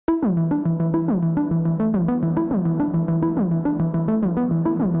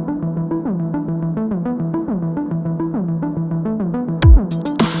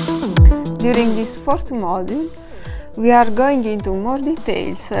During this fourth module, we are going into more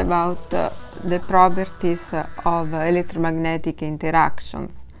details about the properties of electromagnetic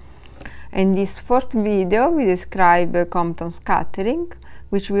interactions. In this fourth video, we describe Compton scattering,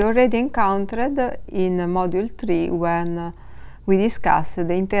 which we already encountered in module 3 when we discussed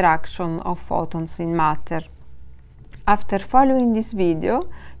the interaction of photons in matter. After following this video,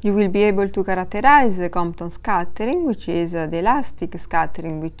 you will be able to characterize the Compton scattering, which is the elastic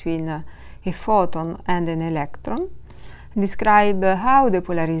scattering between a photon and an electron, describe how the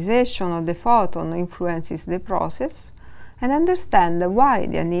polarization of the photon influences the process, and understand why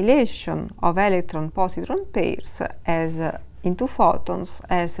the annihilation of electron-positron pairs into photons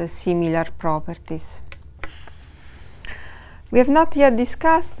has similar properties. We have not yet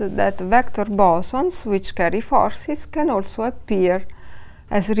discussed that vector bosons, which carry forces, can also appear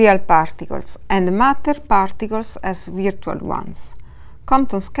as real particles and matter particles as virtual ones.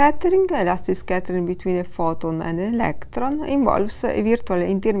 Compton scattering, elastic scattering between a photon and an electron, involves a virtual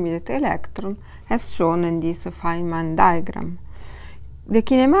intermediate electron as shown in this Feynman diagram. The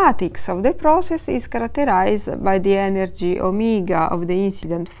kinematics of the process is characterized by the energy omega of the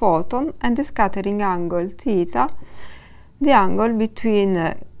incident photon and the scattering angle theta, the angle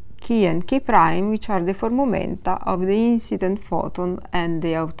between K and K prime, which are the four momenta of the incident photon and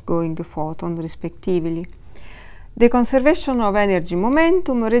the outgoing photon respectively. The conservation of energy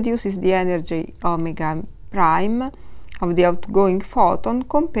momentum reduces the energy omega prime of the outgoing photon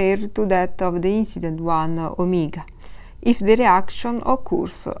compared to that of the incident one omega, if the reaction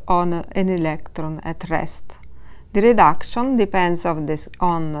occurs on an electron at rest. The reduction depends on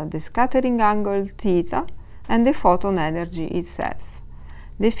the scattering angle theta and the photon energy itself.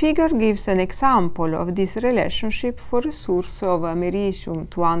 The figure gives an example of this relationship for a source of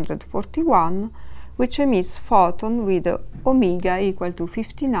americium-241, which emits photon with omega equal to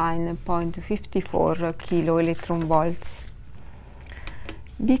 59.54 kilo-electron-volts.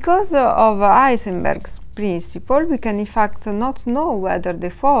 Because of Heisenberg's principle, we can in fact not know whether the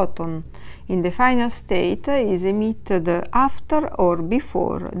photon in the final state is emitted after or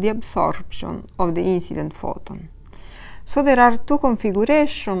before the absorption of the incident photon. So there are two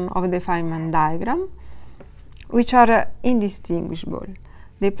configurations of the Feynman diagram which are indistinguishable.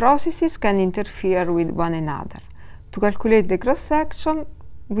 The processes can interfere with one another. To calculate the cross-section,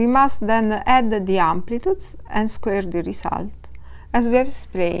 we must then add the amplitudes and square the result, as we have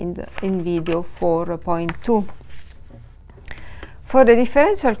explained in video 4.2. For the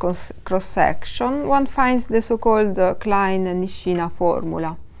differential cross-section, one finds the so-called Klein-Nishina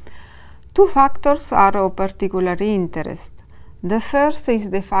formula. Two factors are of particular interest. The first is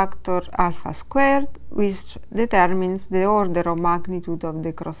the factor alpha squared, which determines the order of magnitude of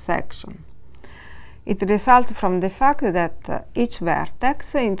the cross-section. It results from the fact that each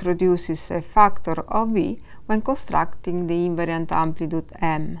vertex introduces a factor of V when constructing the invariant amplitude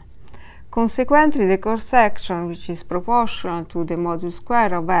M. Consequently, the cross-section, which is proportional to the modulus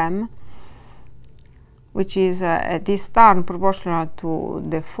square of M, which is at this term proportional to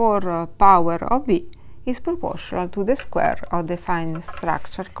the 4 power of V, is proportional to the square of the fine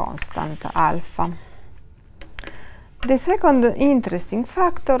structure constant alpha. The second interesting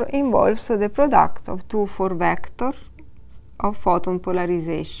factor involves the product of two 4 vectors of photon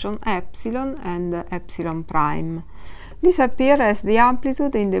polarization, epsilon and epsilon prime. This appears as the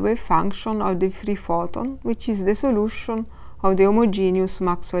amplitude in the wave function of the free photon, which is the solution of the homogeneous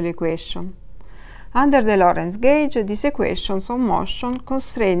Maxwell equation. Under the Lorentz gauge, these equations of motion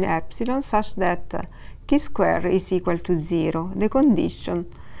constrain epsilon such that K square is equal to 0,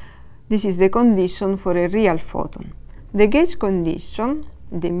 this is the condition for a real photon. The gauge condition,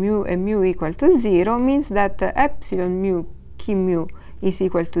 the mu and mu equal to 0, means that epsilon mu K mu is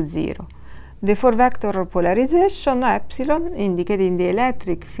equal to 0. The 4 vector polarization epsilon, indicating the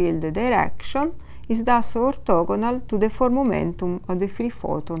electric field direction, is thus orthogonal to the 4 momentum of the free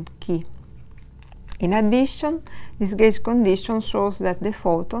photon K. In addition, this gauge condition shows that the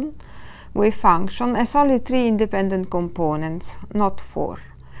photon wave function has only 3 independent components, not 4.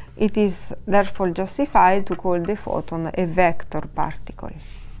 It is therefore justified to call the photon a vector particle.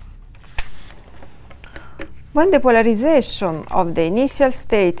 When the polarization of the initial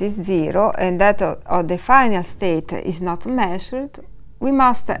state is 0 and that of the final state is not measured, we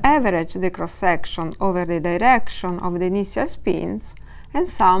must average the cross-section over the direction of the initial spins and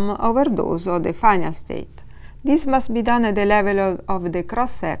sum over those of the final state. This must be done at the level of the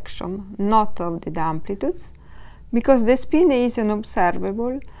cross-section, not of the amplitudes, because the spin is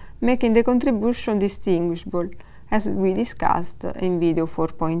unobservable making the contribution distinguishable, as we discussed in video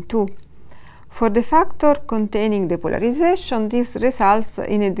 4.2. For the factor containing the polarization, this results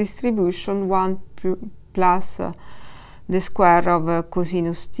in a distribution 1 plus the square of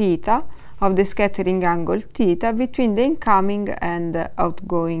cosinus theta of the scattering angle theta between the incoming and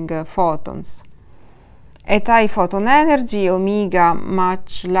outgoing photons. At high photon energy, omega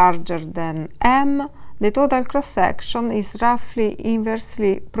much larger than m, the total cross-section is roughly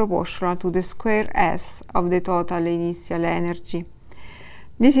inversely proportional to the square S of the total initial energy.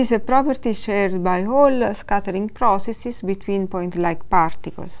 This is a property shared by all scattering processes between point-like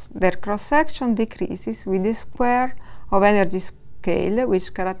particles. Their cross-section decreases with the square of energy scale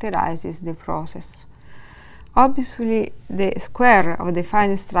which characterizes the process. Obviously, the square of the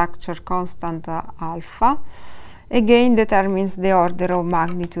fine structure constant alpha again determines the order of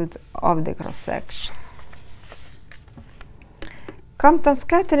magnitude of the cross-section. Compton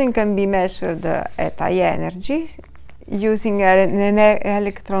scattering can be measured at high energy using an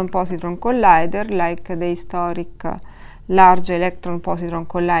electron-positron collider like the historic Large Electron-Positron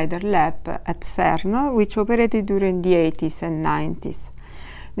Collider Lab at CERN, which operated during the 80s and 90s.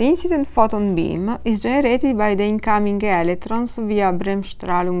 The incident photon beam is generated by the incoming electrons via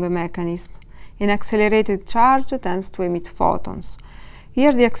Bremsstrahlung mechanism. An accelerated charge tends to emit photons.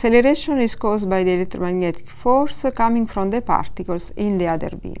 Here the acceleration is caused by the electromagnetic force coming from the particles in the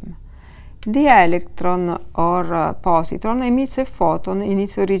other beam. The electron or positron emits a photon in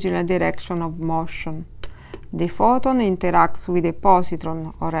its original direction of motion. The photon interacts with a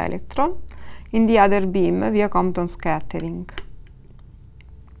positron or electron in the other beam via Compton scattering.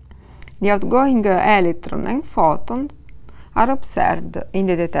 The outgoing electron and photon are observed in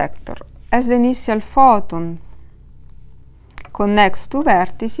the detector. As the initial photon connects two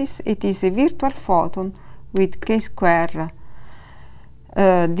vertices, it is a virtual photon with k-square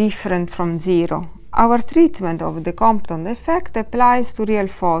different from zero. Our treatment of the Compton effect applies to real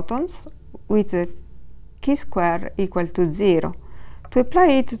photons with a k-square equal to 0. To apply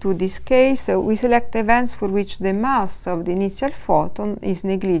it to this case, we select events for which the mass of the initial photon is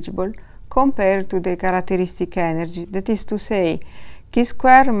negligible compared to the characteristic energy, that is to say,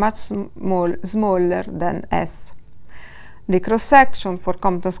 k-square much smaller than S. The cross-section for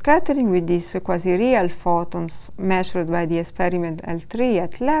Compton scattering with these quasi-real photons measured by the experiment L3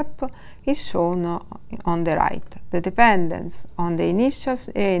 at lab is shown on the right. The dependence on the initial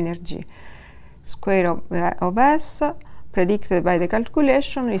energy square of S predicted by the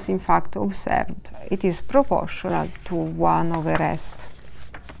calculation is in fact observed. It is proportional to 1 over S.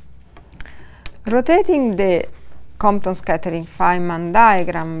 Rotating the Compton scattering Feynman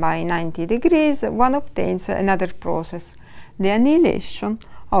diagram by 90 degrees, one obtains another process, the annihilation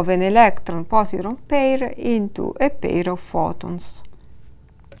of an electron-positron pair into a pair of photons.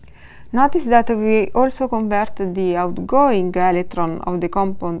 Notice that we also convert the outgoing electron of the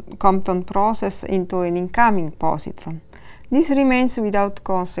Compton process into an incoming positron. This remains without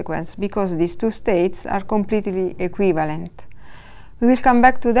consequence because these two states are completely equivalent. We will come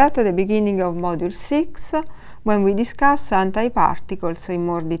back to that at the beginning of Module 6 when we discuss antiparticles in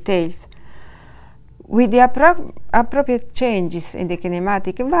more details. With the appropriate changes in the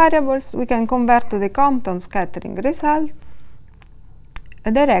kinematic variables, we can convert the Compton scattering results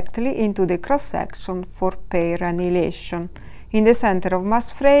directly into the cross-section for pair annihilation in the center of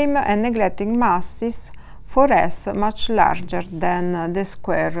mass frame and neglecting masses for S much larger than the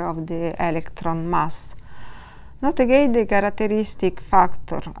square of the electron mass. Note again the characteristic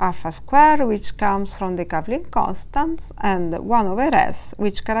factor alpha square, which comes from the coupling constants, and 1 over S,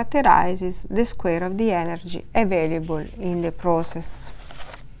 which characterizes the square of the energy available in the process.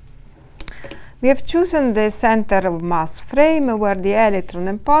 We have chosen the center of mass frame where the electron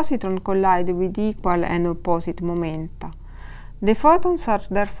and positron collide with equal and opposite momenta. The photons are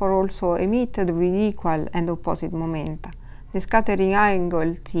therefore also emitted with equal and opposite momenta. The scattering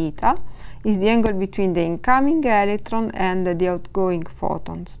angle theta is the angle between the incoming electron and the outgoing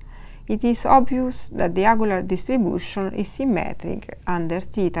photons. It is obvious that the angular distribution is symmetric under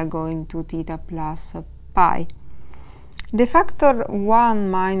theta going to theta plus pi. The factor 1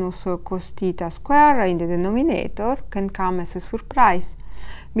 minus cos theta square in the denominator can come as a surprise,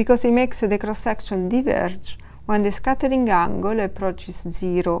 because it makes the cross-section diverge when the scattering angle approaches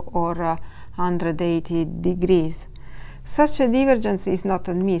 0 or 180 degrees. Such a divergence is not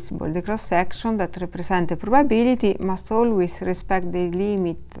admissible. The cross-section that represents a probability must always respect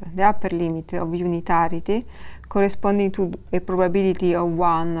the upper limit of unitarity corresponding to a probability of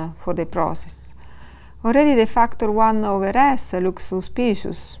 1 for the process. Already the factor 1 over S looks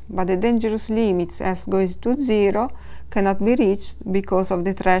suspicious, but the dangerous limits S goes to 0 cannot be reached because of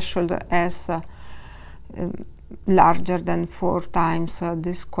the threshold as larger than 4 times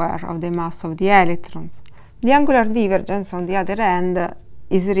the square of the mass of the electrons. The angular divergence, on the other hand,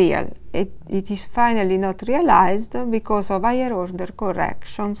 is real. It is finally not realized because of higher order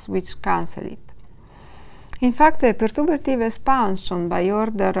corrections which cancel it. In fact, the perturbative expansion by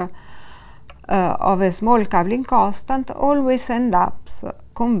order of a small coupling constant always ends up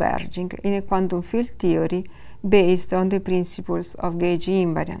converging in a quantum field theory based on the principles of gauge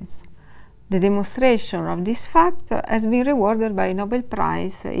invariance. The demonstration of this fact has been rewarded by a Nobel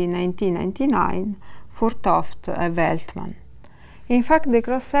Prize in 1999 for Toft and Veltman. In fact, the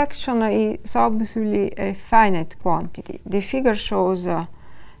cross-section is obviously a finite quantity. The figure shows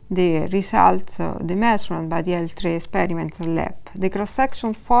the results, the measurement by the L3 experimental lab. The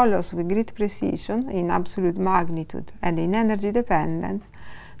cross-section follows with great precision in absolute magnitude and in energy dependence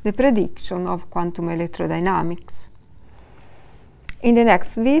the prediction of quantum electrodynamics. In the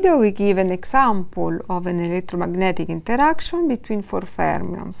next video, we give an example of an electromagnetic interaction between 4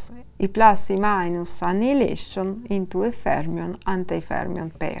 fermions, E plus E minus annihilation into a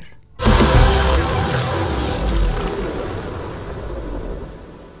fermion-antifermion pair.